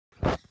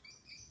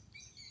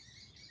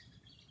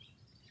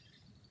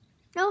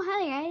Oh,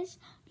 hi guys.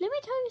 Let me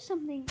tell you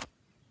something.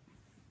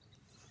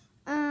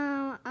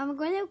 I'm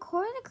going to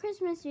record a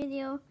Christmas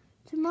video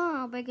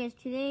tomorrow because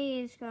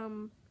today is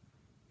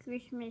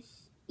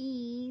Christmas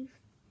Eve.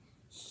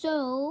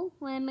 So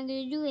what I'm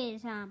gonna do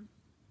is tomorrow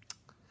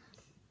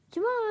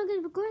I'm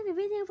gonna record a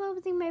video of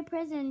opening my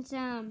presents.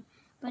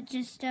 But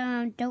just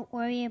don't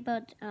worry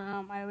about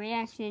my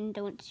reaction.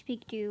 Don't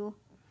speak to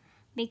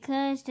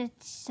because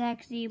that's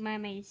actually my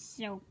main.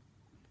 So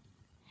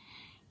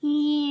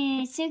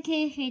yeah, it's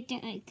okay if I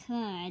don't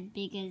record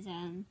because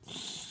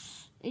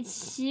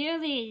it's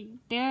really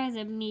better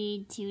than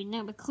me to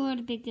not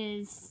record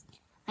because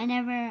I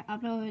never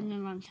uploaded in a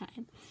long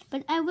time.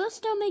 But I will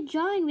still make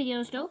drawing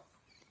videos though.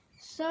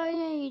 Sorry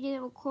that you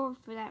didn't record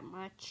for that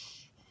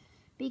much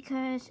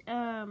because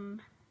that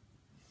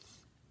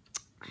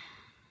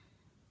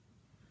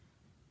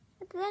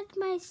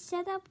my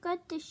setup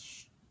got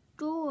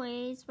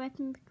destroyed, so I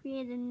can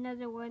create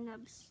another one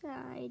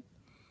upside.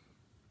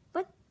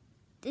 But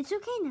it's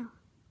okay now.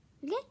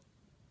 Okay?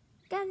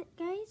 Got it,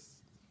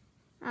 guys?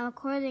 I'm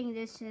recording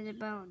this at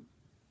about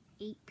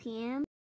 8 p.m.